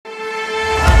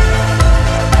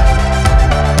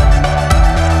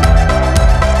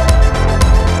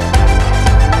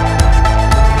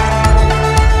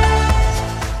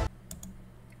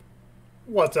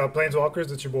What's up,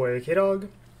 Planeswalkers? It's your boy K-Dog,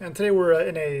 and today we're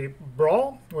in a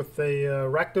Brawl with a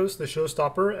Rakdos, the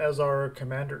Showstopper, as our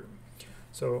commander.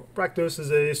 So Rakdos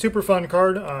is a super fun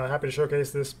card. Happy to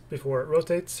showcase this before it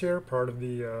rotates here, part of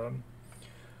the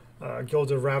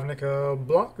Guilds of Ravnica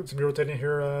block. It's going to be rotating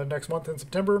here next month in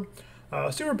September.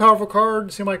 Super powerful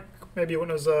card. Seemed like maybe when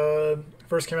it was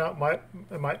first came out,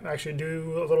 it might actually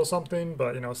do a little something,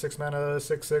 but you know, 6 mana,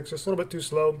 6/6, just a little bit too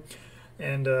slow,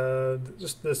 and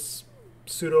just this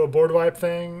pseudo board wipe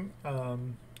thing.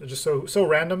 It's just so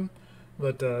random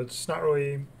that it's not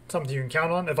really something you can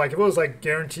count on. If it was like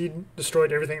guaranteed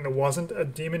destroyed everything that wasn't a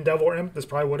demon, devil, or imp, this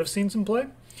probably would have seen some play.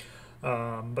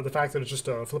 But the fact that it's just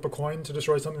a flip a coin to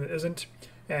destroy something that isn't,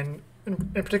 and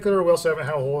in particular, we also haven't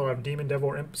had a whole lot of demon, devil,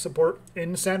 or imp support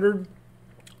in standard.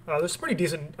 There's some pretty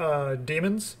decent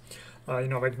demons. You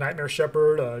know, like Nightmare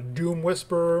Shepherd, Doom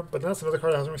Whisper, but that's another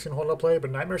card that hasn't really seen a whole lot of play.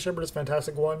 But Nightmare Shepherd is a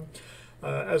fantastic one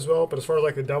as well. But as far as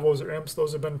like the devils or imps,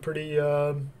 those have been pretty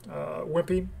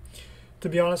wimpy, to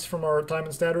be honest, from our time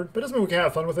in standard. But it doesn't mean we can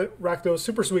have fun with it. Rakdos,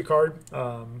 super sweet card.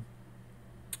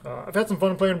 I've had some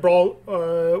fun playing Brawl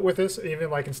with this, even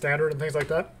like in standard and things like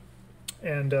that.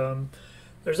 And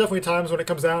there's definitely times when it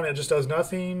comes down and it just does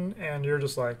nothing, and you're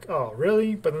just like, oh,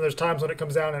 really? But then there's times when it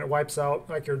comes down and it wipes out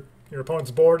like your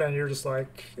opponent's board, and you're just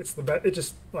like, it's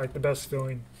just like the best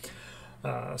feeling.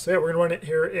 So yeah, we're gonna run it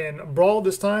here in Brawl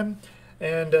this time,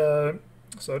 and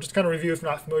so just kind of review if you're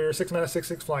not familiar. 6 mana,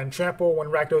 6/6 flying trample. When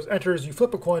Rakdos enters, you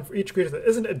flip a coin for each creature that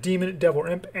isn't a demon, devil, or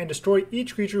imp, and destroy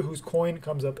each creature whose coin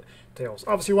comes up tails.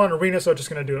 Obviously, we're on arena, so it's just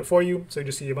going to do it for you. So you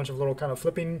just see a bunch of little kind of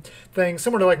flipping things,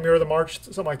 similar to like Mirror of the March,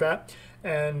 something like that.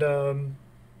 And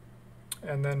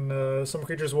then some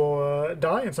creatures will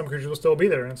die, and some creatures will still be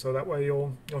there, and so that way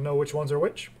you'll know which ones are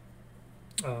which.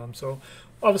 So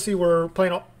obviously we're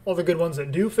playing all the good ones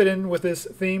that do fit in with this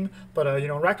theme, but you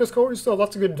know, Rakdos cores still have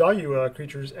lots of good value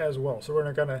creatures as well. So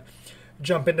we're gonna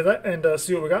jump into that and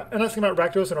see what we got. And the thing about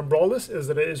Rakdos in a Brawl list is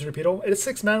that it is repeatable. It is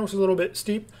 6 mana, which is a little bit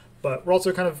steep, but we're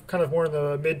also kind of more in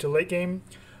the mid to late game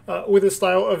with this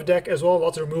style of deck as well.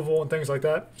 Lots of removal and things like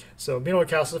that. So being able to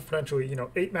cast it potentially, you know,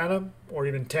 8 mana or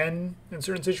even 10 in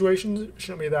certain situations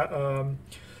shouldn't be that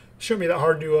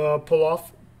hard to pull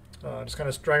off. Just kind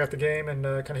of drag out the game and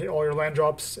kind of hit all your land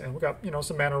drops, and we got, you know,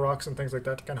 some mana rocks and things like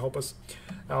that to kind of help us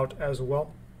out as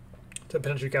well, to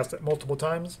potentially cast it multiple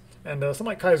times. And something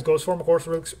like Kai's Ghostform, of course,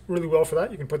 works really well for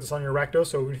that. You can put this on your Rakdos,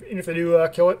 so even if they do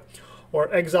kill it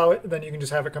or exile it, then you can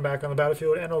just have it come back on the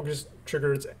battlefield, and it'll just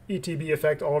trigger its ETB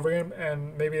effect all over again,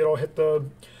 and maybe it'll hit the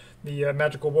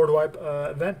magical board wipe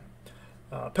then.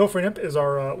 Pilfering Imp is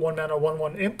our 1 mana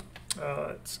 1/1 imp.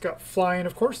 It's got flying,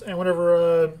 of course, and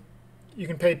whenever you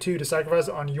can pay 2 to sacrifice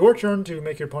it on your turn to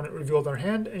make your opponent reveal their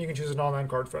hand, and you can choose an online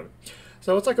card from it.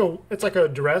 So it's like a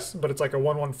duress, but it's like a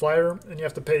 1/1 flyer, and you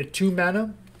have to pay 2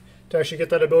 mana to actually get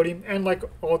that ability. And like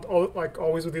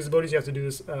always with these abilities, you have to do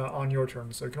this on your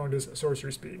turn, so you can only do this at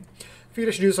sorcery speed. If you could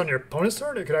actually do this on your opponent's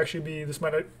turn, it could actually be, this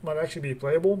might actually be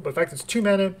playable. But the fact it's 2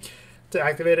 mana to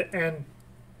activate it, and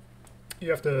you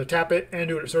have to tap it and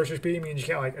do it at sorcery speed, means you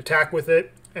can't like attack with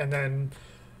it and then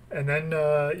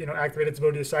you know, activate its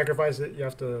ability to sacrifice it. You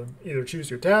have to either choose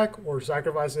to attack or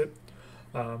sacrifice it.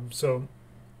 So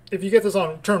if you get this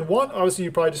on turn 1, obviously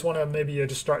you probably just want to maybe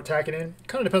just start attacking in.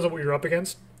 Kind of depends on what you're up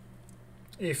against.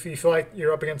 If you feel like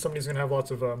you're up against somebody who's going to have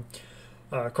lots of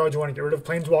cards you want to get rid of,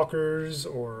 planeswalkers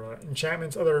or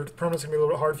enchantments, other permanents can be a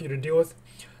little bit hard for you to deal with.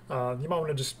 You might want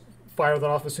to just fire that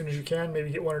off as soon as you can, maybe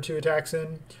get 1 or 2 attacks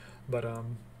in. But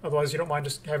otherwise, you don't mind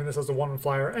just having this as a 1/1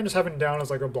 flyer, and just having it down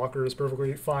as like a blocker is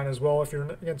perfectly fine as well if you're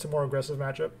against a more aggressive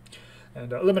matchup.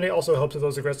 And Eliminate also helps with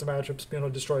those aggressive matchups, being able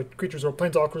to destroy creatures or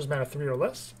planeswalkers mana 3 or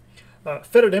less.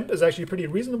 Fetid Imp is actually a pretty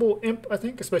reasonable imp, I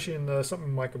think, especially in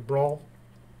something like a Brawl.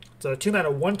 It's a 2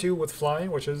 mana 1/2 with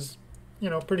flying, which is, you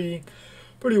know, pretty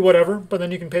whatever. But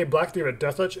then you can pay black to give it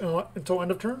Death Touch until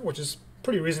end of turn, which is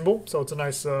pretty reasonable. So it's a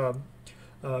nice,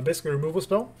 basically removal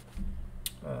spell.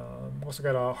 Also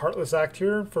got a Heartless Act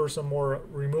here for some more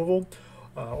removal,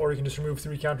 or you can just remove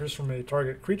 3 counters from a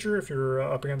target creature if you're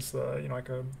up against you know, like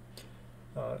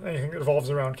anything that revolves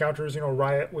around counters. You know,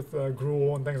 Riot with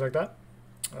Gruul and things like that.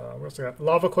 We also got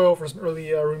Lava Coil for some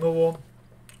early removal,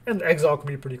 and Exile can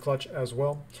be pretty clutch as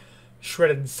well.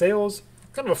 Shredded Sails,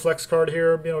 kind of a flex card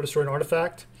here, being able to destroy an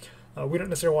artifact. We don't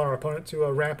necessarily want our opponent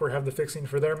to ramp or have the fixing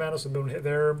for their mana, so being able to hit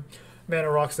their mana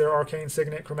rocks, their Arcane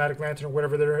Signet, Chromatic Lantern, or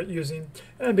whatever they're using,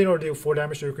 and being able to do 4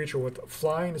 damage to a creature with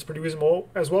flying is pretty reasonable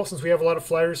as well, since we have a lot of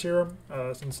flyers here.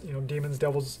 Since, you know, demons,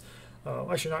 devils,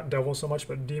 actually not devils so much,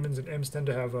 but demons and imps tend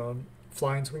to have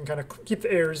flying, so we can kind of keep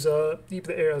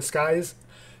the skies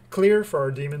clear for our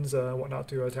demons and whatnot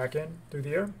to attack in through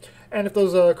the air. And if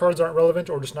those cards aren't relevant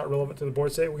or just not relevant to the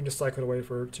board state, we can just cycle it away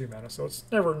for 2 mana. So it's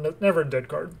never a dead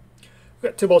card.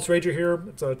 We've got Tibalt's Rager here.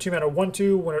 It's a 2 mana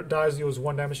 1/2. When it dies, deals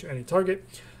 1 damage to any target.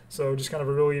 So just kind of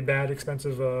a really bad,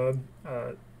 expensive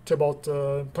Tibalt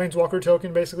Planeswalker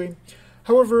token, basically.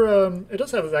 However, it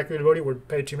does have its activated ability where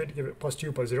pay achievement to give it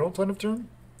 +2/+0 until end of turn.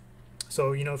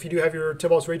 So, you know, if you do have your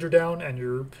Tibalt's Rager down and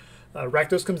your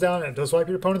Rakdos comes down and it does wipe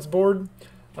your opponent's board,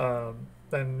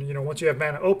 then, you know, once you have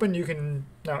mana open, you can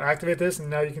now activate this, and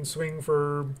now you can swing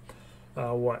for,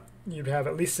 what? You'd have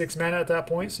at least 6 mana at that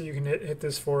point, so you can hit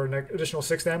this for an additional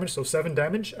 6 damage, so 7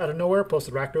 damage out of nowhere, plus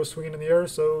the Rakdos swinging in the air,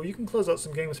 so you can close out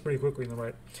some games pretty quickly in the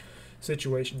right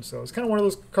situation. So it's kind of one of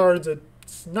those cards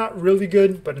that's not really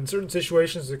good, but in certain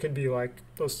situations it could be like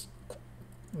those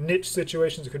niche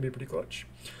situations, it could be pretty clutch.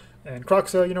 And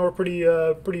Crocs, you know, are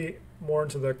pretty more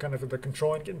into the kind of the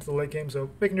controlling, getting to the late game. So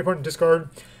making your opponent discard,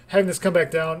 having this come back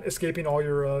down, escaping all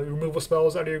your removal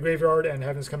spells out of your graveyard, and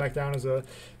having this come back down as a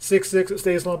 6/6 that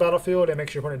stays on the battlefield and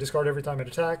makes your opponent discard every time it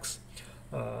attacks.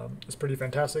 It's pretty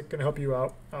fantastic. Going to help you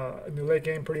out in the late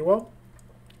game pretty well.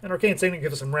 And Arcane Signet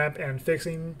gives us some ramp and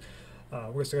fixing. We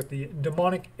also got the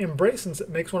Demonic Embrace, since it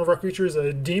makes one of our creatures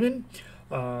a demon.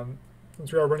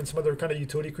 Since we are running some other kind of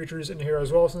utility creatures in here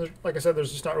as well, since like I said,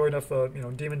 there's just not really enough you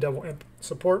know, Demon, Devil, Imp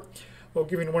support. Well,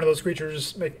 giving one of those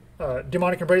creatures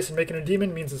Demonic Embrace and making a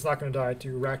demon means it's not going to die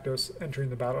to Rakdos entering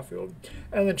the battlefield.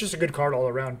 And then just a good card all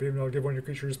around, being able to give one of your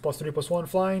creatures +3/+1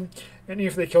 flying, and even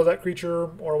if they kill that creature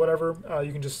or whatever,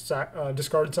 you can just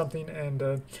discard something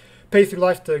and pay 3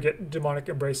 life to get Demonic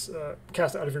Embrace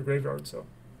cast out of your graveyard. So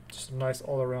just a nice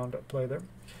all-around play there.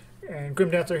 And Grim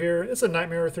Dancer here, it's a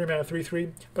Nightmare, 3 mana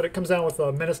 3/3, but it comes down with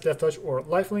a Menace, Death Touch, or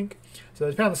Lifelink. So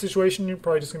depending on the situation, you're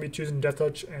probably just going to be choosing Death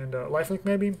Touch and Lifelink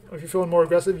maybe. If you're feeling more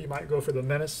aggressive, you might go for the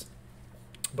Menace.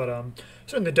 But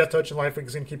certainly Death Touch and Lifelink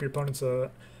is going to keep your opponent's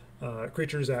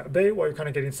creatures at bay while you're kind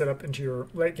of getting set up into your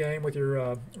late game with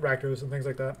your Rakdos and things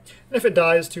like that. And if it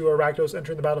dies to a Rakdos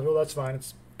entering the battlefield, that's fine.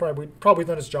 It's probably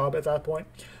done its job at that point.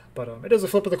 But it is a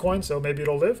flip of the coin, so maybe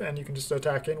it'll live, and you can just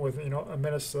attack in with, you know, a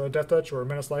Menace Death Touch or a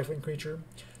Menace Lifelink creature.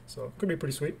 So it could be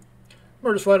pretty sweet.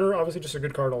 Murderous Rider, obviously just a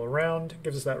good card all around.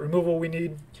 Gives us that removal we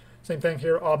need. Same thing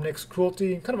here, Obnick's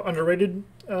Cruelty. Kind of underrated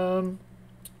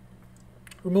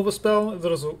removal spell. It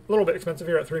is a little bit expensive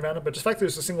here at 3 mana, but just the fact that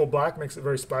it's a single black makes it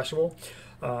very splashable.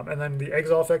 And then the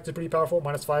Exile effect is pretty powerful.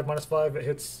 -5/-5. It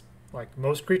hits like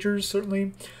most creatures,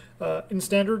 certainly, in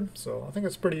Standard. So I think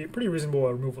it's pretty reasonable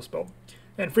removal spell.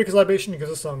 And Pharika's Libation gives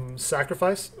us some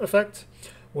sacrifice effect,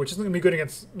 which isn't going to be good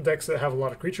against decks that have a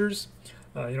lot of creatures.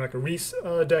 You know, like a Reese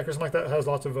deck or something like that has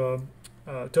lots of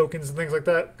tokens and things like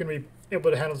that. Going to be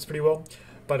able to handle this pretty well.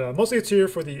 But mostly it's here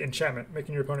for the enchantment,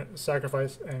 making your opponent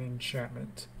sacrifice an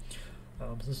enchantment.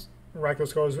 Since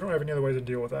Rakdos cards, we don't have any other way to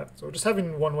deal with that. So just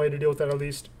having one way to deal with that at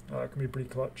least can be pretty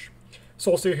clutch.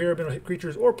 Soul Sear here, being able to hit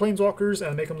creatures or planeswalkers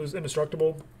and make them lose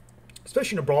indestructible.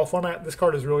 Especially in a Brawl format, this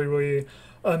card is really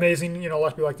amazing. You know, a lot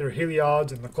of people like their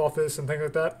Heliod's and the Clothis and things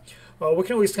like that. We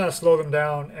can at least kind of slow them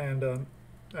down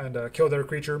and kill their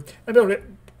creature. And be able to hit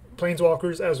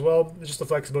planeswalkers as well. Just the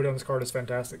flexibility on this card is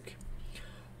fantastic.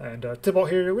 And Tibalt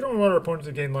here, we don't want our opponent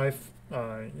to gain life.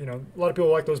 You know, a lot of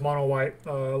people like those mono-white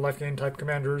life gain type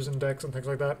commanders and decks and things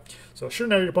like that. So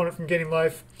shooting at your opponent from gaining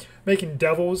life. Making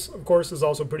Devils, of course, is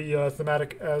also pretty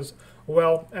thematic as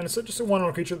well. And it's just a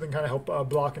 1/1 creature that can kind of help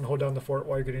block and hold down the fort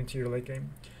while you're getting into your late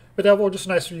game. Bedevil, just a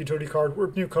nice utility card.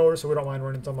 We're new colors, so we don't mind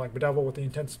running something like Bedevil with the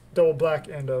intense double black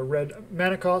and red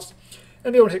mana cost.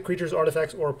 And be able to hit creatures,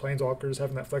 artifacts, or planeswalkers.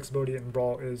 Having that flexibility in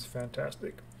Brawl is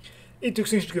fantastic. Edict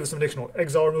Extinction should give us some additional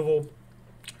exile removal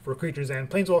for creatures and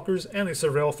planeswalkers, and the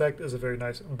Surveil effect is a very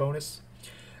nice bonus.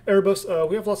 Erebus,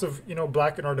 we have lots of, you know,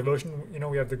 black in our devotion. You know,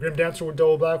 we have the Grim Dancer with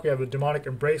double black, we have the Demonic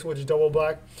Embrace, which is double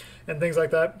black, and things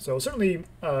like that. So certainly,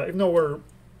 even though we're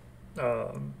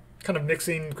kind of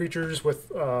mixing creatures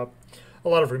with a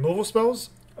lot of removal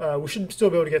spells, we should still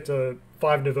be able to get to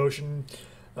 5 devotion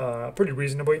pretty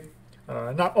reasonably.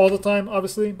 Not all the time,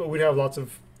 obviously, but we'd have lots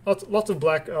of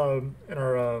black in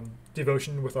our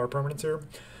devotion with our permanents here.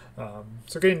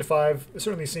 So getting to 5, it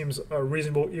certainly seems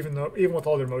reasonable, even with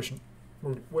all their motion.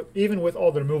 Even with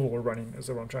all the removal we're running, is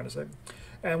what I'm trying to say.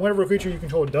 And whenever a creature you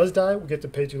control does die, we get to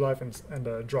pay 2 life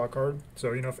and draw a card.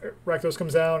 So, you know, if Rakdos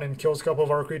comes down and kills a couple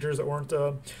of our creatures that weren't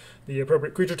the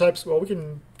appropriate creature types, well, we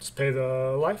can just pay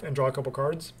the life and draw a couple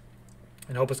cards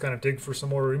and help us kind of dig for some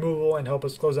more removal and help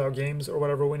us close out games or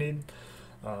whatever we need.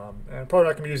 And probably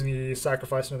not going to be using the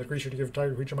sacrifice another creature to give a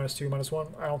target creature -2,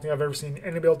 -1. I don't think I've ever seen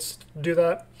anybody else do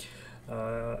that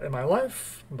in my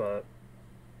life, but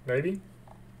maybe,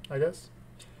 I guess.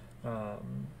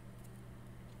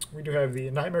 We do have the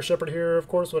Nightmare Shepherd here, of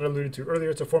course, what I alluded to earlier.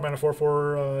 It's a 4-mana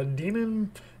 4/4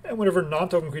 demon, and whenever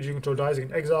non-token creature you control dies, you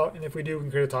can exile, and if we do, we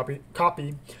can create a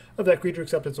copy of that creature,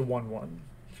 except it's a 1/1.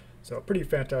 So, pretty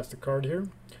fantastic card here.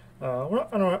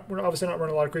 We're obviously not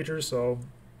running a lot of creatures, so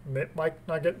might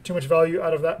not get too much value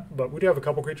out of that, but we do have a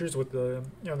couple creatures with the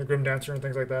the Grim Dancer and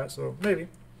things like that, so maybe.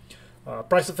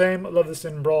 Price of Fame, I love this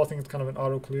in Brawl. I think it's kind of an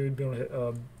auto-clued, being able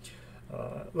to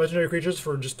hit legendary creatures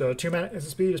for just 2 mana instant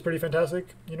speed is pretty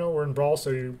fantastic. We're in Brawl,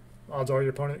 so odds are your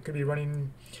opponent could be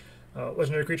running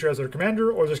legendary creature as their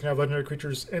commander, or just going to have legendary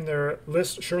creatures in their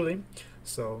list, surely.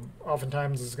 So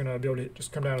oftentimes it's going to be able to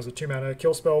just come down as a 2 mana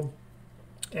kill spell.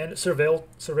 And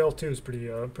Surveil 2 is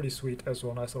pretty sweet as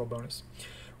well, nice little bonus.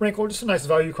 Rankle, just a nice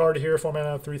value card here, 4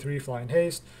 mana, 3/3 flying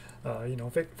haste.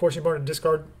 Forcing opponent to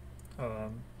discard.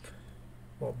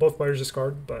 Well, both players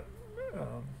discard, but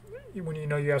when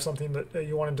you have something that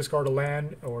you want to discard a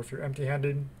land, or if you're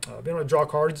empty-handed, being able to draw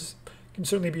cards can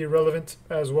certainly be relevant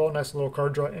as well. Nice little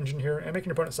card draw engine here, and making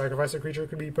your opponent sacrifice a creature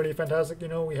could be pretty fantastic.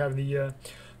 We have the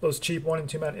those cheap 1 and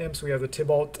 2 mana imps. We have the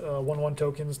Tibalt 1/1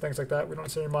 tokens, things like that. We don't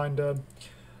necessarily mind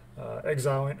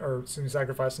exiling or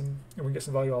sacrificing, and we can get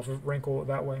some value off of Rankle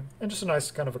that way. And just a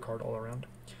nice kind of a card all around.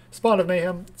 Spawn of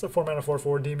Mayhem. It's a 4 mana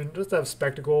 4/4 demon. Just to have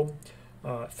Spectacle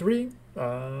 3,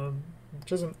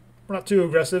 which isn't. We're not too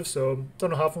aggressive, so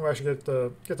don't know how often we actually get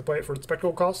to play it for the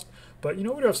spectacle cost. But we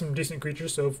do have some decent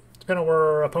creatures, so depending on where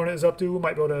our opponent is up to, we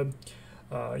might be able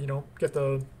to get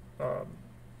the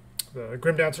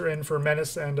Grim Dancer in for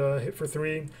menace and hit for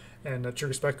 3, and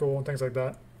trigger spectacle and things like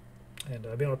that. And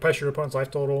being able to pressure your opponent's life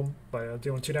total by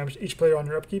dealing 2 damage to each player on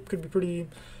your upkeep could be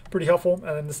pretty helpful.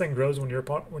 And then this thing grows when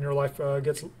your life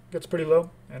gets pretty low,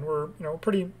 and we're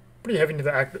pretty heavy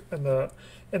into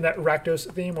in that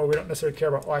Rakdos theme, where we don't necessarily care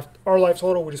about our life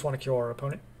total. We just want to kill our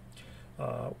opponent.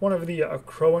 One of the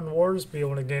Akroan Wars, be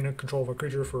able to gain control of a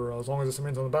creature for as long as it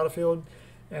remains on the battlefield,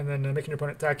 and then making your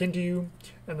opponent attack into you,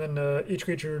 and then each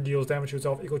creature deals damage to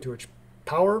itself equal to its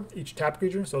power, each tapped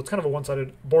creature. So it's kind of a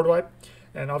one-sided board wipe.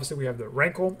 And obviously we have the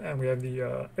Rankle, and we have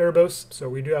the Erebos, so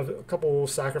we do have a couple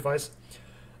sacrifice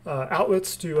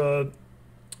outlets to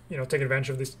take advantage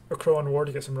of this Akroan War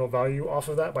to get some real value off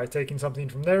of that by taking something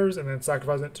from theirs and then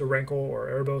sacrificing it to Rankle or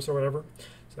Erebos or whatever.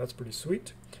 So that's pretty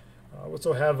sweet. We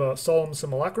also have Solemn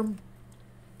Simulacrum.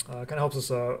 Kind of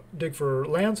helps us dig for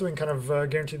land, so we can kind of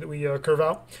guarantee that we curve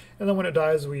out. And then when it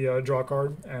dies, we draw a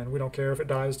card, and we don't care if it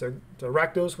dies to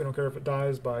Rakdos. We don't care if it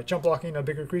dies by chump blocking a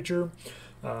bigger creature.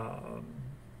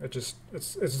 It's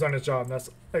done its job, and that's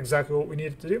exactly what we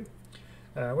need it to do.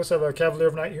 We also have a Cavalier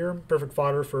of Night here, perfect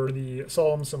fodder for the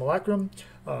Solemn Simulacrum.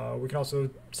 We can also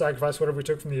sacrifice whatever we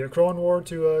took from the Akroan War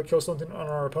to kill something on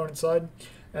our opponent's side.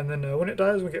 And then when it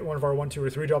dies, we get one of our 1, 2, or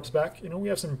 3 drops back. We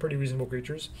have some pretty reasonable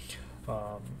creatures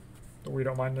that we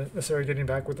don't mind necessarily getting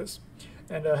back with this.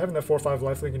 And having the 4/5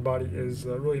 life-linking body is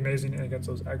really amazing against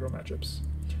those aggro matchups.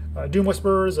 Doom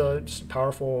Whisperer is just a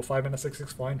powerful 5 mana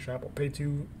 6/6 flying trample, pay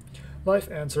 2 life,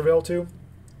 and Surveil 2.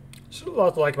 Just a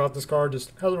lot to like about this card.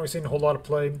 Just hasn't really seen a whole lot of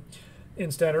play in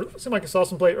standard. It seemed like I saw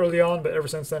some play early on, but ever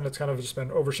since then it's kind of just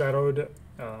been overshadowed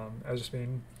as just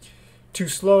being too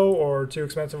slow or too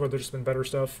expensive, or there's just been better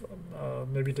stuff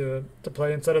maybe to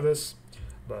play instead of this.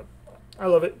 But I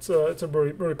love it. It's a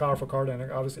really, really powerful card, and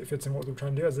obviously it fits in what we're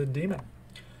trying to do as a demon.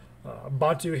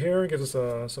 Bontu here gives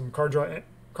us some card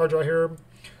draw here.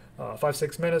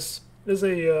 5/6 menace. It is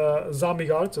a zombie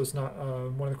god, so it's not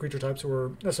one of the creature types we're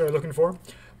necessarily looking for.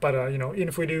 But even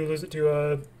if we do lose it to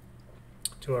a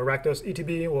Rakdos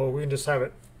ETB, well, we can just have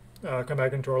it come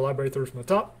back into our library through from the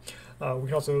top. We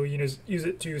can also use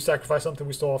it to sacrifice something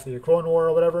we stole off the Akroan War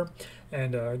or whatever,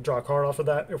 and draw a card off of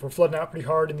that. If we're flooding out pretty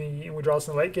hard and we draw this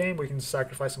in the late game, we can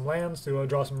sacrifice some lands to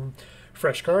draw some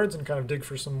fresh cards and kind of dig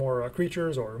for some more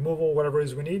creatures or removal, whatever it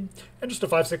is we need. And just a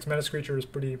 5/6 menace creature is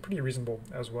pretty reasonable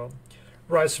as well.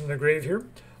 Rise from the Grave here.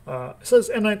 It says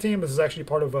N19, but this is actually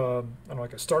part of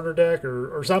like a starter deck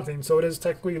or something, so it is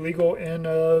technically legal in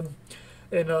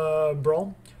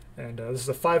Brawl. And this is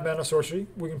a 5 mana sorcery.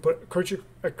 We can put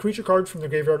a creature card from the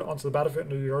graveyard onto the battlefield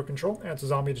under your control, and it's a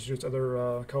zombie to choose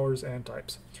other colors and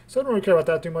types. So I don't really care about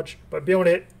that too much, but being able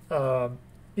to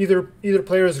hit either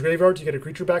player's graveyard to get a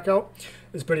creature back out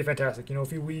is pretty fantastic.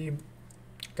 If we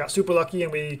got super lucky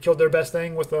and we killed their best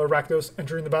thing with Rakdos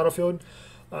entering the battlefield,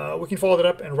 we can follow that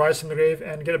up and Rise from the Grave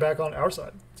and get it back on our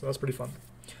side. So that's pretty fun.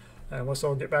 And we'll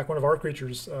also get back one of our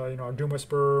creatures, our Doom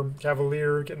Whisperer,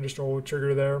 Cavalier, get an additional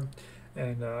trigger there,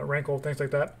 and Rankle, things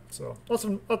like that. So lots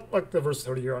of like the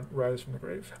versatility here on Rise from the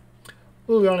Grave.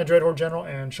 Liliana, Dreadhorde General,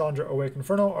 and Chandra, Awake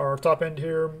Inferno are top end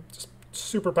here. Just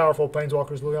super powerful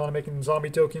planeswalkers. Liliana making zombie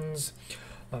tokens,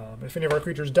 If any of our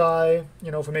creatures die,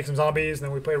 if we make some zombies, and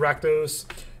then we play Rakdos,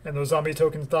 and those zombie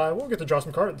tokens die, we'll get to draw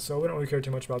some cards, so we don't really care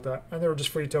too much about that. And they were just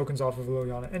free tokens off of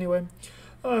Liliana anyway.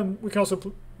 We can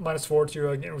also -4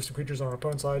 to get rid of some creatures on our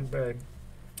opponent's side by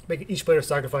making each player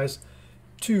sacrifice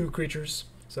 2 creatures.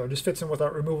 So it just fits in with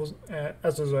our removals,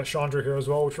 as does Chandra here as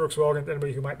well, which works well against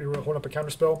anybody who might be holding up a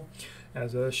counterspell,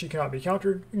 as she cannot be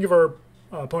countered. We can give our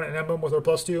opponent an emblem with our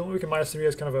 +2. We can -3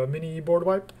 as kind of a mini board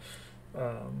wipe.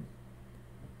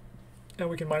 And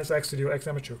we can -X to do X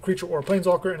damage to a creature or a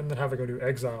planeswalker, and then have it go to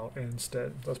exile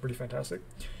instead. That's pretty fantastic.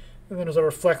 And then there's our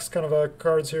flex kind of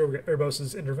cards here. We got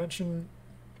Erebos' Intervention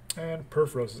and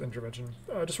Purphoros' Intervention.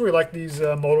 Just really like these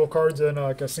modal cards in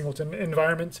like a singleton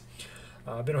environment.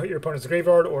 Being able to hit your opponent's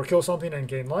graveyard or kill something and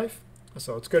gain life.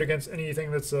 So it's good against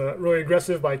anything that's really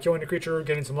aggressive by killing a creature,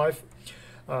 getting some life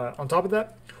on top of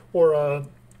that, or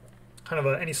kind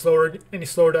of any slower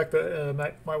deck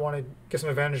that might want to get some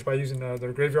advantage by using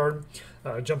their graveyard,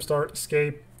 jumpstart,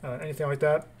 escape, anything like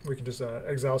that. We can just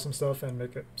exile some stuff and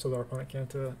make it so that our opponent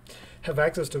can't have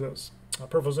access to those.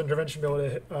 Purple's Intervention, be able to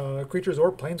hit creatures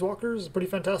or planeswalkers is pretty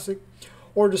fantastic.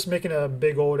 Or just making a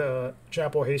big old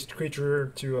trample haste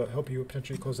creature to help you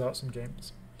potentially close out some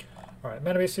games. Alright,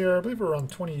 mana base here, I believe we're on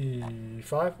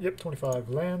 25. Yep, 25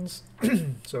 lands.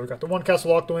 So we got the 1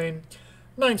 Castle Octawayne,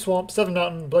 9 Swamp, 7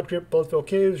 Mountain, Blood Crypt, Bloodfill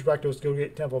Caves, Rakdos,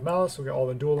 Guildgate, Temple of Malice. We got all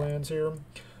the dual lands here.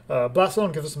 Blast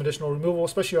Zone gives us some additional removal,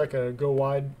 especially like a go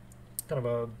wide kind of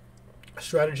a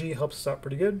strategy, helps us out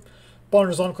pretty good.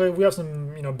 Bonders Enclave, we have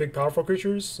some big powerful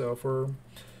creatures, so if we're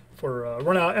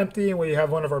run out empty and we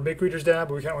have one of our big creatures down,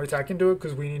 but we can't really attack into it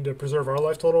because we need to preserve our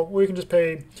life total, we can just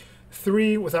pay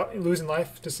 3 without losing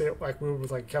life to say it like we would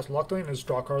with like Castle Octawayne, and just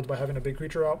draw cards by having a big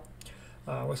creature out.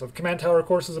 We also have Command Tower, of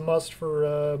course, is a must for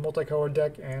a multicolored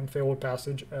deck, and Fabled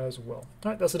Passage as well.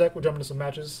 Alright, that's the deck. We'll jump into some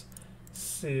matches.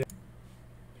 See ya.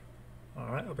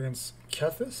 Alright, up against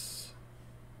Kethis.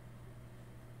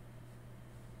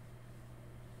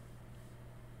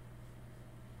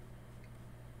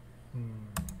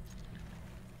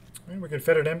 We can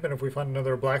Fetid Imp, and if we find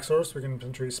another black source, we can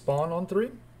potentially spawn on 3.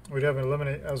 We'd have an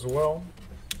Eliminate as well.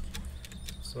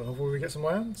 So hopefully we get some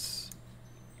lands.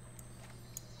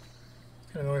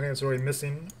 Kind of the only thing that's really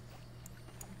missing.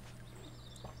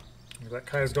 That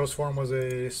Kaya's Ghostform was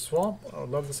a swamp. I would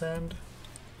love this hand.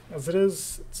 As it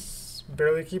is, it's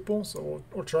barely keepable, so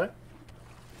we'll try it.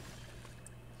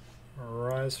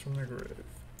 Rise from the grave.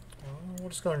 We'll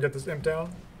just go and get this imp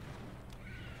down.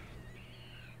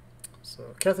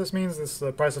 So Kethis means this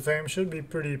Price of Fame should be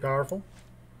pretty powerful.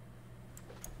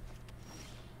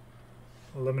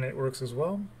 Eliminate works as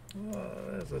well.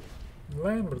 It's a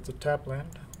land, but it's a tap land.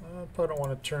 I probably don't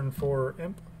want to turn 4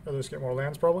 imp. Rather just get more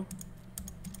lands probably.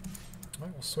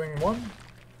 Alright, we'll swing 1.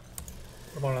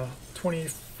 I'm on a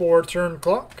 24 turn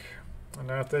clock. And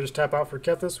now if they just tap out for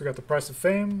Kethis, we got the Price of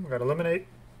Fame, we got Eliminate.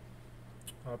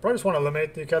 Probably just want to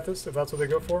eliminate the Kethis if that's what they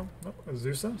go for. Nope,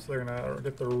 Azusa, so they're going to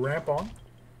get the ramp on.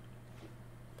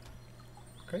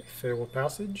 Okay, Fabled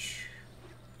Passage,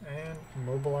 and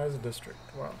Mobilize District.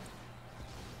 Wow.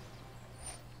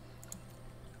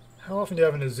 How often do you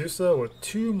have an Azusa with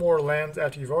 2 more lands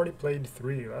after you've already played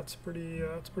 3? That's pretty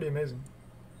amazing.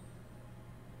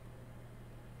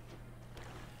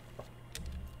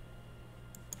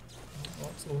 Well,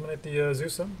 let's eliminate the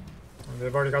Azusa.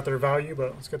 They've already got their value,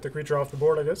 but let's get the creature off the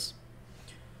board, I guess.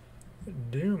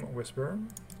 Doom Whisperer.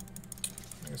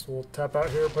 I guess we'll tap out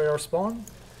here, play our Spawn.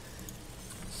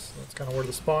 So that's kind of where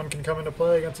the Spawn can come into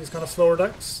play against these kind of slower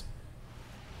decks.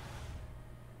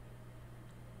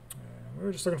 We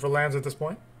were just looking for lands at this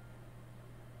point.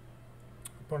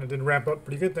 Opponent did ramp up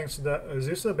pretty good thanks to that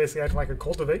Azusa, basically acting like a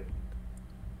Cultivate.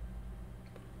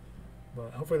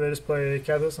 But hopefully they just play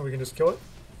Kethis and we can just kill it.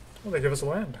 Well, they give us a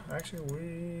land. Actually,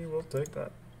 we will take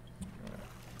that.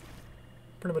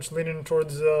 Pretty much leaning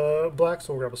towards black,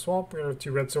 so we'll grab a swamp. We're going to have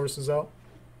 2 red sources out.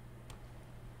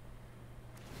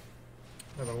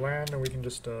 Another land, and we can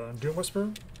just Doom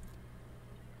Whisper.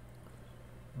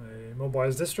 A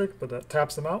Mobilize District, but that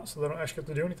taps them out, so they don't actually get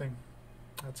to do anything.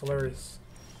 That's hilarious.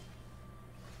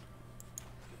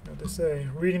 What they say,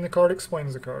 reading the card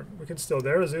explains the card. We could still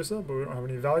dare Azusa, but we don't have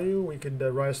any value. We could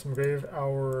Rise from Grave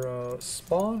our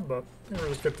Spawn, but we'll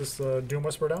just get this Doom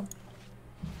Whisper down.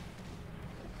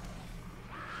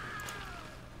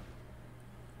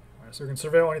 Alright, so we can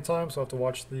surveil anytime, so I'll have to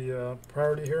watch the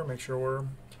priority here, make sure we're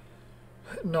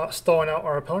not stalling out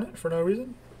our opponent for no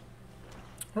reason.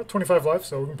 We're at 25 life,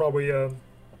 so we can probably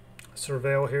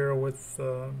surveil here with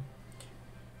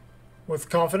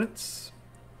confidence.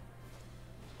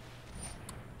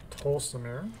 Wholesome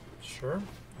here, sure.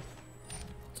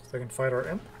 So they can fight our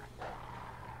imp.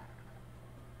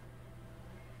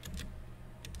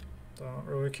 Don't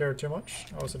really care too much.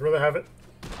 I'd rather have it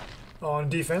on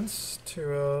defense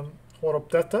to hold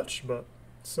up Death Touch, but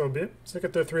so be it. So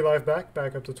get their 3 life back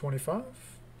up to 25.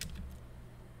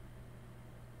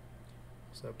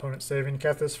 So opponent saving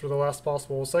Kethis for the last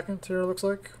possible second here, looks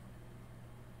like.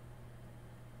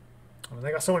 I mean,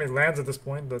 they got so many lands at this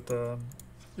point that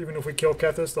even if we kill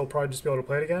Kethis, they'll probably just be able to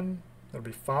play it again. That'll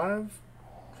be 5.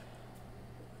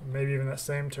 Maybe even that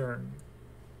same turn.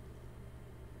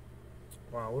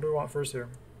 Wow, what do we want first here?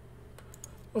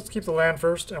 Let's keep the land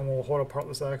first, and we'll hold up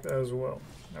Heartless Act as well.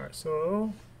 Alright,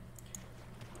 so...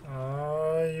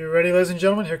 you ready, ladies and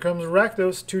gentlemen? Here comes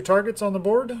Rakdos. 2 targets on the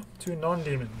board, 2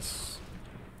 non-demons.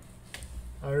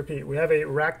 I repeat, we have a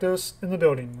Rakdos in the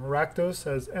building. Rakdos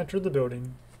has entered the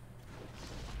building.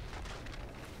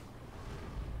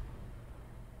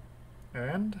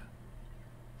 And...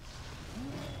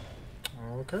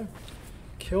 okay.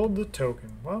 Killed the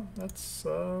token. Well, that's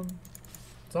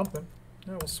something.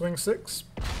 Yeah, we'll swing 6.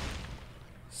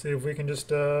 See if we can just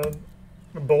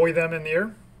bully them in the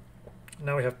air.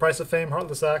 Now we have Price of Fame,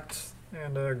 Heartless Act,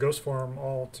 and Ghostform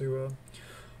all to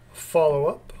follow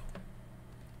up.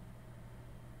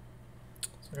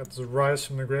 So I got this Rise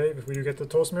from the Grave if we do get the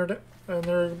Tollsmere in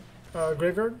their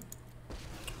graveyard.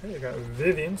 Okay, you got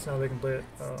Vivian, so now they can play it.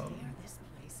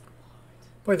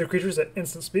 Play their creatures at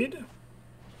instant speed.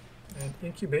 And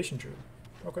Incubation Druid.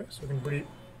 Okay, so we can be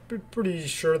pretty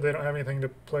sure they don't have anything to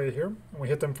play here. And we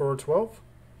hit them for 12.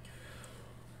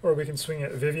 Or we can swing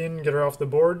at Vivian, get her off the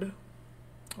board.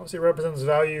 Obviously it represents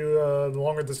value the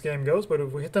longer this game goes, but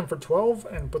if we hit them for 12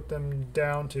 and put them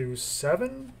down to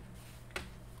 7,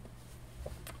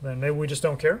 then maybe we just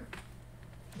don't care.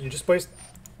 You just play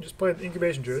the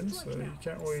Incubation Druid, so you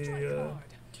can't really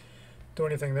do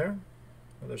anything there.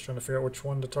 They're just trying to figure out which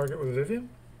one to target with Vivian.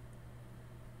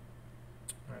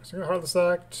 Alright, so we got Heartless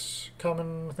Act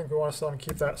coming. I think we want to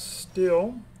keep that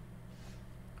still.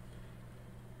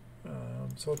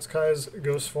 So it's Kai's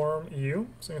Ghostform EU.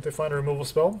 So if they find a removal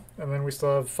spell, and then we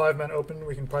still have 5 men open,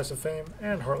 we can Price of Fame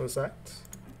and Heartless Act.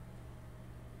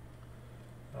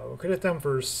 We could hit them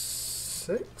for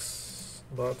 6,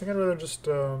 but I think I'd rather just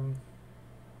we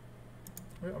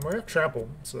have Trample,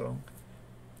 so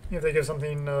if they give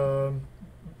something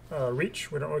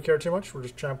reach, we don't really care too much. We're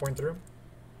just trampling through.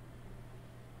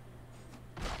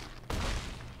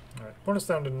 Alright, opponent's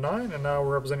down to 9, and now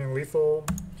we're representing lethal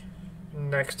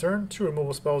next turn. 2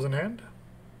 removal spells in hand.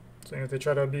 So if they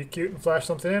try to be cute and flash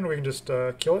something in, we can just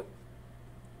kill it.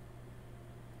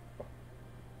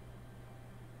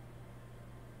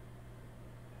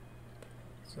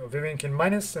 So Vivian can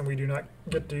minus, and we do not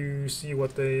get to see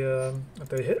what they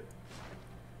hit.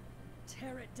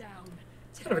 Tear it down.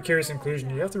 Kind of a curious inclusion.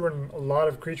 You have to run a lot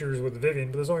of creatures with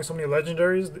Vivian, but there's only so many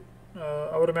legendaries,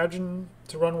 I would imagine,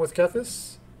 to run with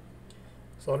Kethis.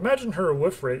 So I'd imagine her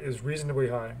whiff rate is reasonably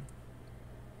high.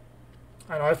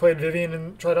 I know I played Vivian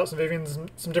and tried out some Vivians in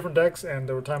some different decks, and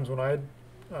there were times when I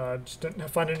just didn't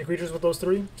find any creatures with those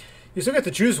 3. You still get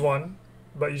to choose one,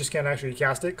 but you just can't actually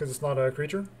cast it because it's not a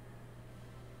creature.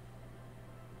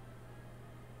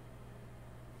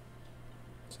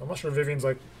 So I'm not sure Vivian's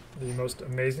like the most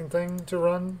amazing thing to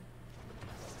run.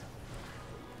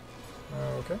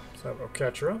 Okay, so I have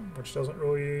Okechra, which doesn't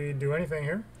really do anything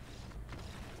here.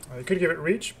 You could give it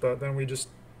reach, but then we just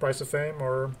Price of Fame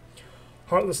or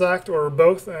Heartless Act or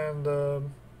both, and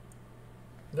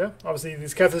yeah, obviously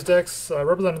these Kethis decks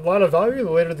represent a lot of value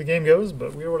the later the game goes,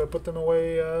 but we were able to put them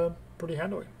away pretty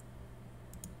handily.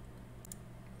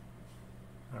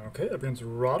 Okay, up against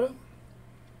Rada.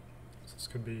 This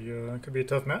could be a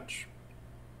tough match.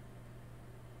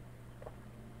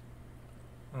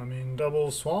 I mean, double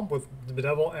Swamp with the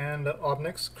Bedevil and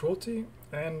Obnick's Cruelty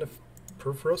and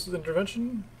Purphoros'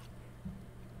 Intervention.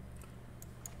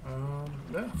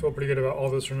 Yeah, I feel pretty good about all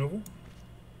this removal.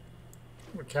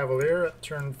 With Cavalier at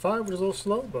turn 5, which is a little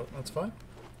slow, but that's fine.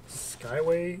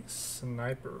 Skyway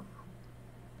Sniper.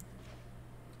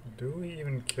 Do we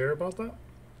even care about that?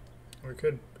 We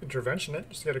could Intervention it,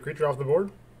 just to get a creature off the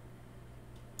board.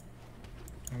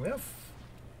 And we have...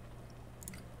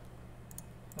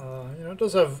 you know, it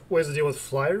does have ways to deal with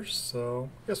flyers, so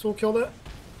I guess we'll kill that.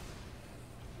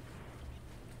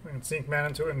 We can sink mana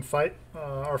into it and fight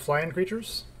our flying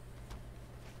creatures.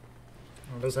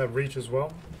 It does have reach as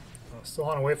well. Still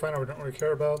on a Wayfinder we don't really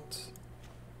care about.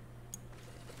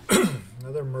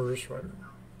 Another Murderous Rider.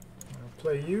 I'll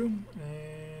play you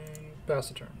and pass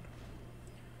the turn.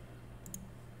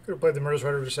 Could have played the Murderous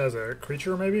Rider just as a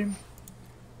creature maybe.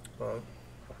 But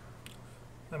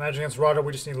I imagine against Rada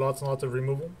we just need lots and lots of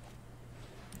removal.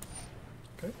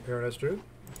 Okay, Paradise Druid.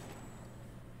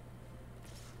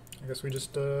 I guess we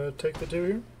just take the 2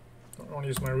 here. So I want to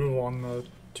use my removal on the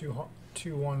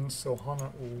 2/1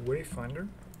 Silhana Wayfinder.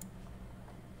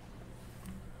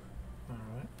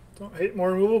 Alright. Don't hate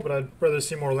more removal, but I'd rather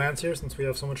see more lands here since we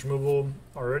have so much removal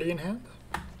already in hand.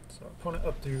 So opponent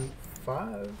up to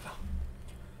 5.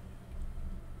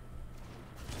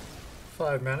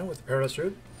 5 mana with the Paradise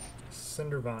Druid.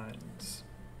 Cinder Vines.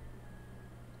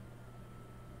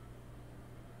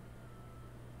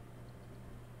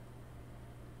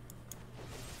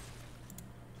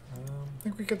 I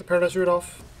think we get the Paradise Druid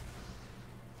off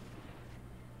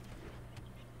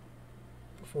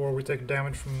before we take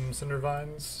damage from Cinder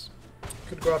Vines.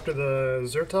 Could go after the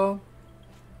Zertal,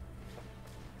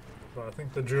 but I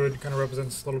think the Druid kind of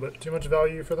represents a little bit too much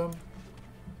value for them.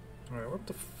 Alright, we're up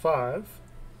to 5.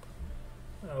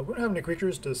 We don't have any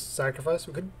creatures to sacrifice.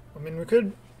 We could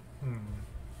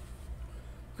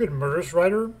Murderous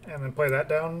Rider and then play that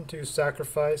down to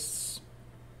sacrifice.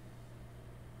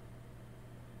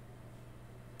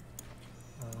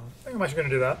 I think I'm actually going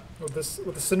to do that.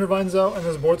 With the Cinder Vines out and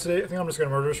this board today, I think I'm just going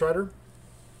to Murderous Rider.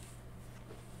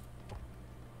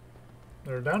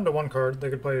 They're down to 1 card. They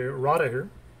could play Rada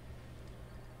here.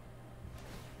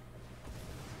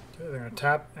 Okay, they're going to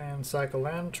tap and sack a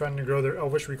land, trying to grow their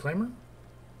Elvish Reclaimer.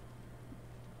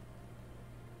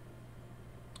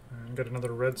 And get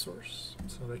another red source.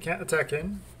 So they can't attack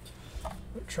in.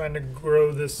 They're trying to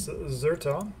grow this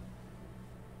Zerta.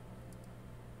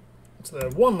 So they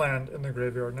have 1 land in the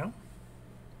graveyard now.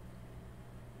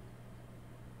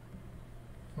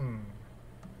 I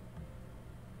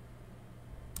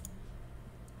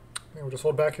think we'll just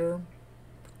hold back here.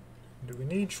 Do we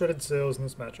need Shredded Sails in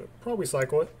this matchup? Probably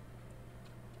cycle it.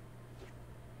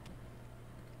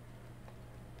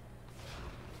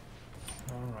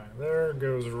 Alright, there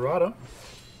goes Rada.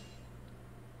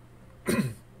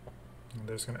 And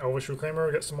there's going to Elvish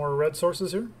Reclaimer, get some more red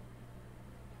sources here.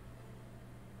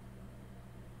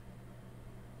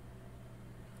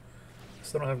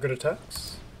 They don't have good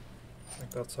attacks. I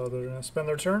think that's how they're going to spend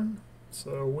their turn.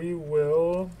 So we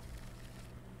will,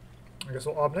 I guess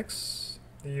we'll Obnix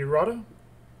the Rada,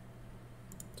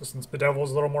 just since Bedevil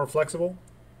is a little more flexible.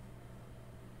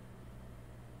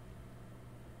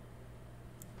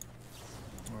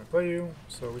 I play you,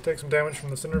 so we take some damage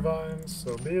from the Cinder Vines,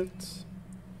 so be it.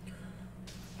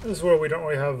 This is where we don't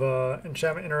really have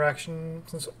enchantment interaction.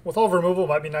 Since with all of removal, it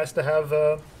might be nice to have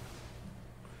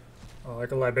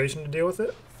like a Libation to deal with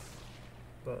it,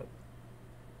 but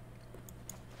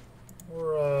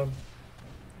we're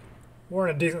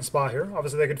in a decent spot here.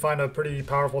 Obviously, they could find a pretty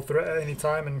powerful threat at any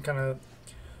time and kind of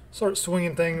start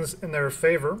swinging things in their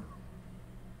favor.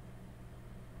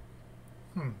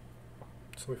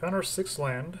 So we found our 6th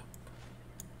land.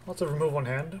 Lots of removal in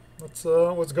hand. Let's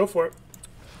go for it.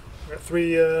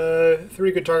 We got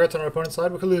three good targets on our opponent's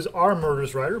side. We could lose our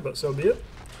Murderous Rider, but so be it.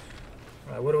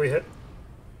 What do we hit?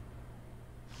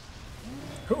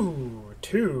 Ooh,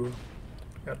 2.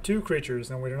 Got 2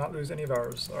 creatures, and we do not lose any of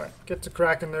ours. Alright, get to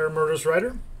cracking there, Murderous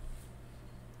Rider.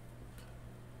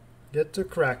 Get to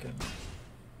cracking.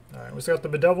 Alright, we still got the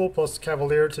Bedevil plus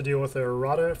Cavalier to deal with their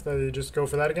Rada if they just go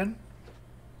for that again.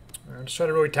 Just try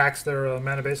to really tax their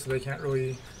mana base so they can't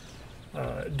really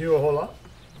do a whole lot.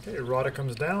 Okay, Rada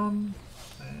comes down,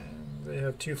 and they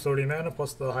have 2 floating mana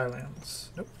plus the Highlands.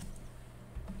 Nope.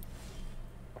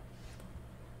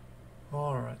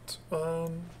 Alright.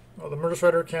 Well, the Murderous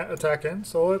Rider can't attack in,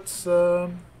 so let's... it's not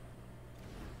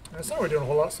really doing a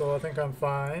whole lot, so I think I'm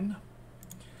fine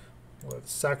with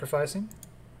sacrificing.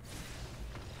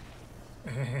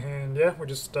 And yeah, we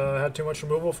just had too much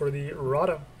removal for the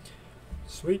Rada.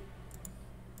 Sweet.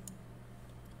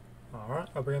 Alright,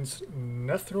 up against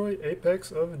Nethroi,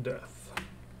 Apex of Death.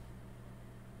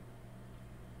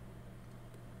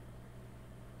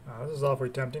 This is awfully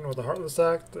tempting with the Heartless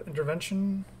Act, the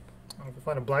Intervention. If we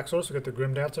find a black source, we get the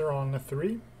Grim Dancer on the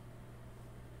 3.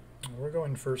 We're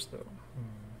going first, though.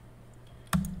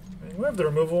 And we have the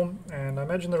removal, and I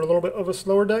imagine they're a little bit of a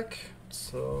slower deck,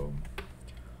 so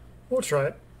we'll try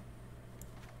it.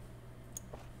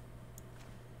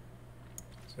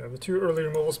 So we have the 2 early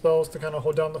removal spells to kind of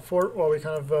hold down the fort while we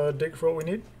kind of dig for what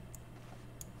we need.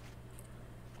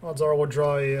 Odds are we'll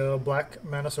draw a black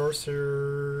mana source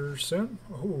here soon.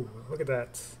 Ooh, look at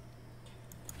that.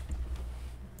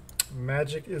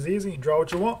 Magic is easy. Draw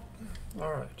what you want.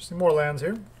 Alright, just some more lands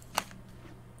here.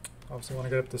 Obviously want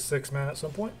to get up to 6 mana at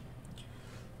some point.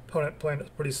 Opponent playing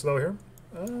it pretty slow here.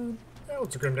 Yeah,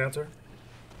 it's a Grim Dancer.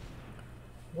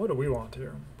 What do we want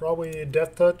here? Probably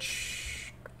Death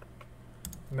Touch.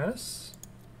 Menace?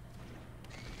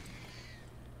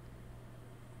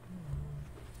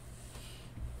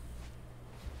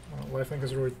 What I think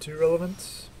is really too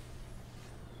relevant.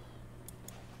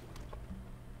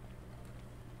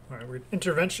 Alright, we can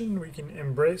Intervention, we can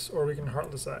Embrace, or we can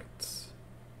Heartless Act. So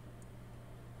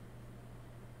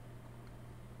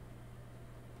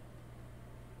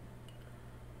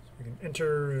we can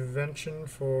Intervention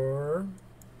for...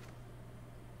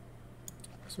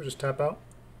 So we just tap out.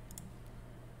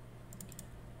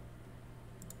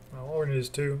 Well, all we need is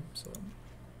 2, so...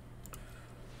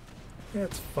 Yeah,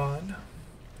 it's fine.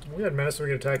 We had Menace, so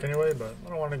we could attack anyway, but I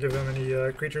don't want to give them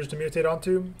any creatures to mutate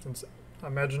onto, since I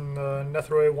imagine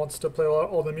Nethroi wants to play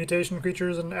all the mutation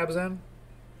creatures in Abzan.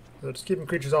 So just keeping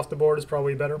creatures off the board is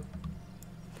probably better.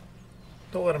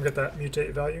 Don't let them get that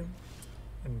mutate value.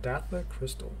 And Datha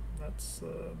Crystal. That's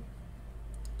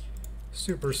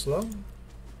super slow.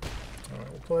 Alright,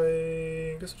 we'll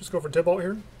play... I guess we'll just go for Tibalt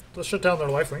here. Let's shut down their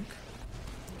lifelink.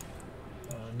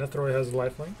 Nethroi has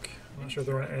lifelink. I'm not sure if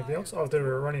they're running anything else. Oh, if they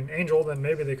were running Angel, then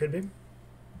maybe they could be.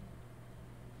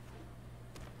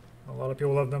 A lot of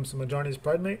people love them some Ajani's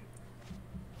Pridemate.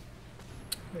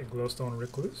 Okay, Glowstone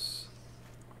Recluse.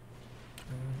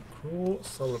 And Cruel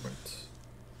Celebrant.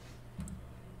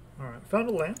 Alright, found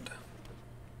a land.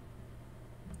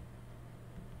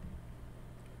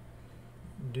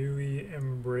 Do we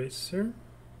Embrace here?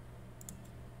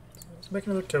 So let's make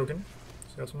another token.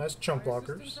 So we got some nice chump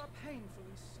blockers.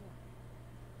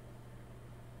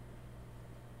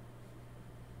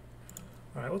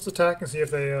 Alright, let's attack and see if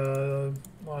they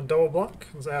want to double block,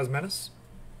 because it has Menace.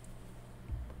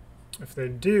 If they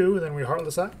do, then we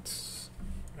Heartless Act,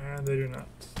 and they do not.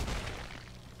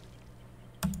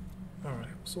 Alright,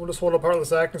 so we'll just hold up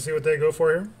Heartless Act and see what they go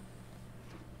for here.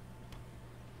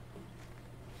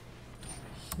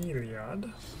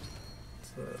 Heliod.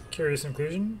 It's a curious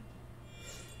inclusion.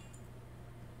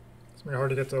 It's very hard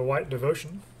to get to White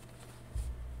Devotion.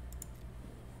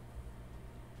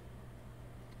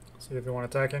 See if they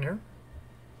want to attack in here.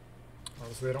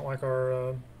 Obviously they don't like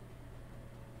our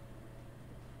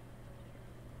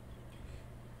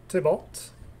Tibalt.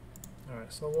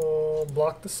 Alright, so we'll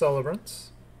block the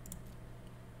Celebrants.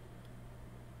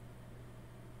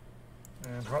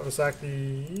 And Heartless Act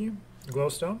the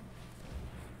Glowstone.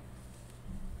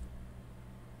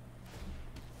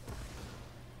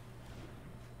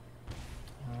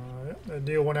 Yeah, they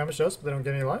deal 1 damage to us, but they don't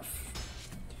get any life.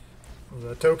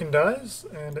 The token dies,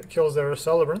 and it kills their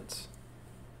Celebrant.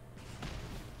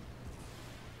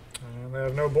 And they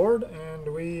have no board,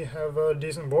 and we have a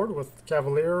decent board with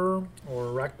Cavalier, or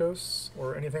Rakdos,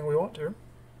 or anything we want to.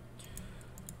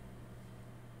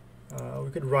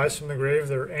 We could Rise from the Grave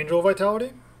their Angel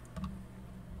Vitality.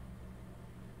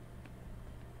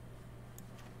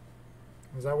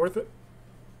 Is that worth it?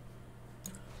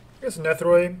 I guess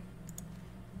Nethroi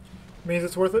means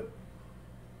it's worth it.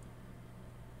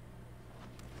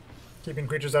 Keeping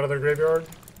creatures out of their graveyard.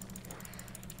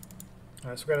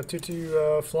 Alright, so we got a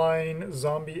 2/2 flying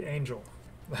zombie angel.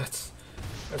 That's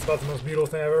about the most beautiful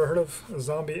thing I've ever heard of. A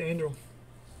zombie angel.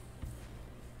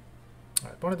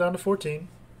 Alright, put it down to 14.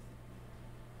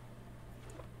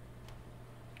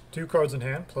 2 cards in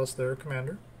hand, plus their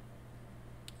commander.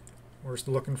 We're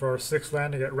still looking for our 6th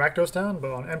land to get Rakdos down,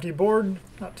 but on empty board,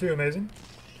 not too amazing.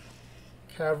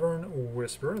 Cavern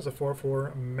Whisper is a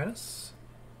 4/4 menace.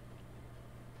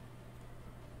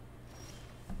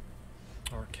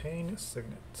 Arcane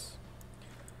Signet.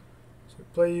 So we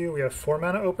play you, we have 4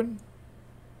 mana open.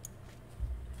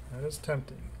 That is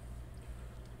tempting.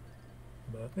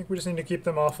 But I think we just need to keep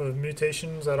them off of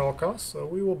mutations at all costs, so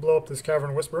we will blow up this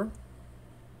Cavern Whisperer.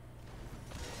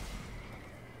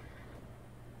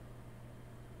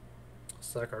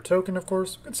 Sack our token, of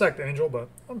course. We could sack the Angel, but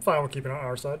I'm fine with keeping it on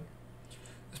our side.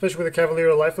 Especially with the Cavalier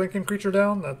lifelinking creature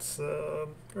down, that's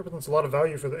represents a lot of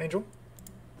value for the Angel.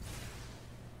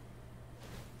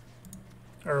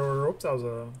 Or, oops, that was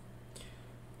a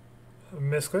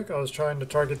misclick. I was trying to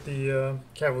target the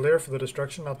Cavalier for the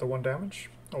destruction, not the 1 damage.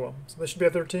 Oh well, so they should be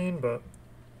at 13, but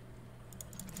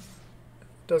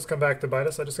it does come back to bite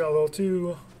us. I just got a little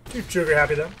too trigger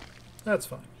happy there. That's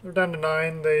fine. They're down to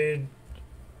 9. They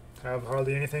have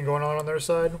hardly anything going on their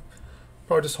side.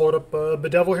 Probably just hold up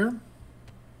Bedevil here.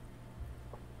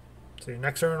 So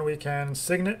next turn we can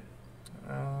Signet.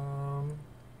 And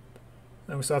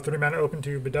we still have 3 mana open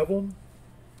to Bedevil.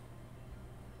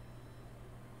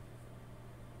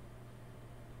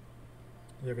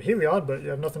 You have a Heliod, but you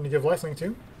have nothing to give lifelink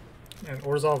to. And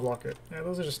Orzhov Locket. Yeah,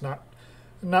 those are just not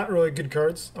really good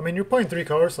cards. I mean, you're playing 3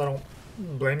 colors, so I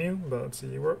don't blame you. But let's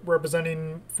see, we're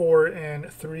representing 4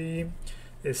 and 3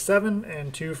 is 7,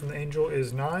 and 2 from the Angel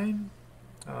is 9.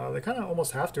 They kind of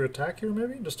almost have to attack here,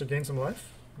 maybe, just to gain some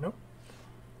life. Nope.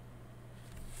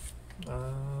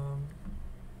 I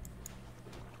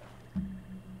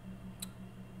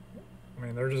mean,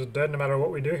 mean, they're just dead no matter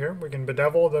what we do here. We can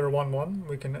Bedevil their 1/1.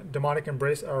 We can Demonic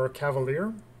Embrace our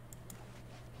Cavalier.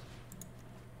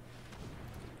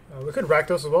 We could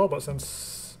Rakdos as well, but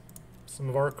since some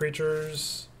of our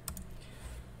creatures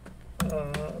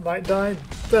might die,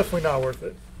 definitely not worth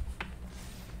it.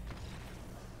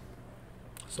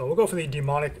 So we'll go for the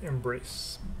Demonic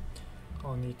Embrace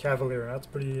on the Cavalier. That's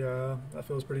pretty. That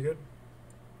feels pretty good.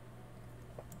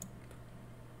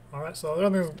 All right, so I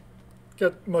don't think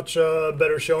get much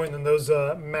better showing than those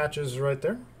matches right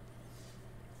there.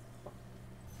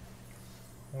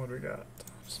 What do we got?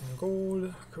 Some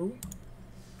gold. Cool.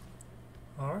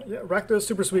 All right, yeah, Rakdos,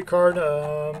 super sweet card. Like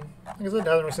I said,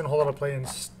 I haven't seen a whole lot of play in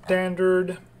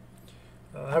Standard.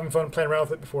 Having fun playing around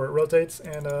with it before it rotates,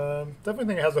 and definitely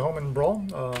think it has a home in Brawl.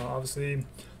 Obviously,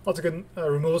 lots of good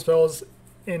removal spells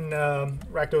in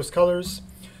Rakdos colors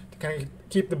to kind of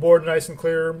keep the board nice and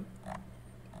clear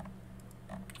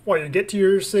while you get to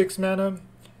your 6 mana,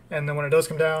 and then when it does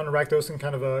come down, Rakdos can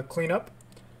kind of clean up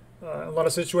a lot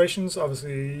of situations.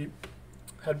 Obviously,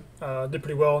 did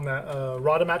pretty well in that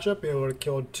Rada matchup, being able to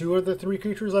kill 2 of the 3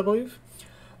 creatures, I believe.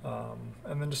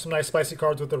 And then just some nice spicy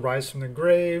cards with the Rise from the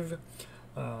Grave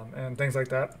and things like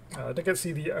that. I didn't get to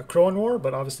see the Akroan War,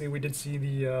 but obviously we did see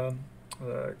the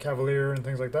Cavalier and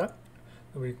things like that.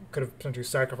 We could have potentially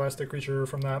sacrificed a creature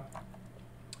from that.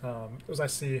 It was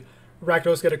nice to see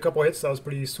Rakdos get a couple hits. That was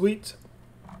pretty sweet.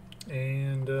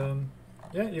 And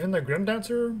yeah, even the Grim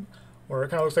Dancer, where it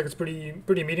kind of looks like it's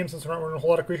pretty medium since we're not running a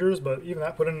whole lot of creatures, but even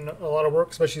that put in a lot of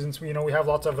work, especially since we have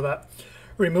lots of that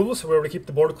removal, so we were able to keep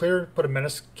the board clear, put a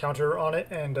menace counter on it,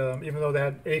 and even though they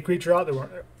had a creature out,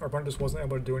 our opponent just wasn't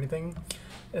able to do anything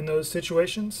in those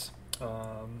situations.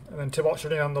 And then Tibalt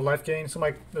shutting down the life gain. So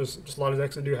there's just a lot of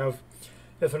decks that do have,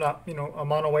 if they're not a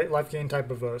mono white life gain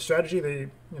type of strategy, they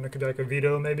could be like a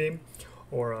veto maybe,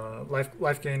 or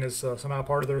life gain is somehow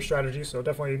part of their strategy. So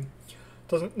definitely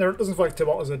doesn't feel like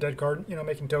Tibalt is a dead card.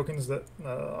 Making tokens that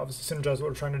obviously synergize what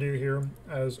we're trying to do here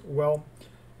as well.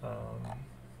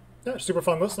 Yeah, super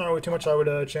fun list. Not really too much I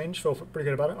would change. Feel pretty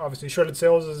good about it. Obviously, Shredded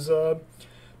Sails is a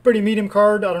pretty medium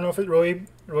card. I don't know if it really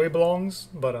belongs,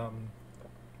 but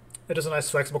it is a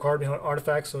nice flexible card.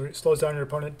 Artifact, so it slows down your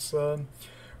opponent's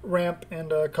ramp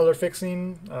and color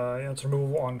fixing. It's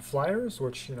removable on flyers,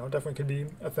 which definitely could be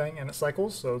a thing, and it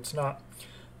cycles, so it's not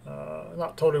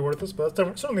totally worthless, but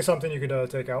it's certainly something you could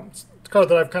take out. It's a card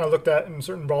that I've kind of looked at in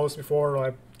certain brawl lists before.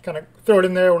 I kind of throw it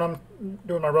in there when I'm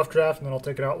doing my rough draft, and then I'll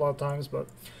take it out a lot of times, but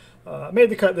made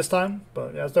the cut this time.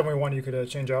 But yeah, it's definitely one you could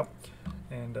change out.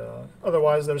 And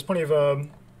otherwise, there's plenty of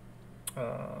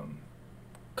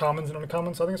commons and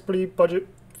uncommons, so I think it's pretty budget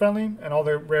friendly, and all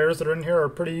the rares that are in here are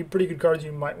pretty good cards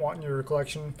you might want in your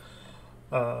collection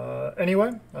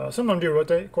anyway. Some of them do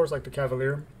rotate, of course, like the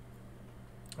Cavalier.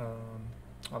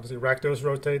 Obviously, Rakdos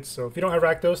rotates, so if you don't have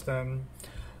Rakdos, then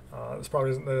this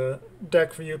probably isn't the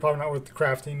deck for you. Probably not worth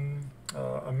crafting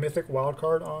a mythic wild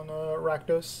card on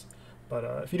Rakdos.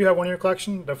 But if you do have one in your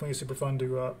collection, definitely super fun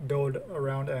to build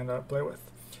around and play with.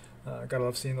 Gotta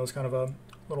love seeing those kind of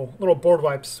little board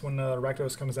wipes when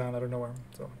Rakdos comes down out of nowhere.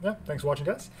 So yeah, thanks for watching,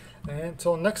 guys. And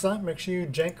until next time, make sure you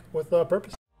jank with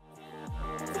purpose.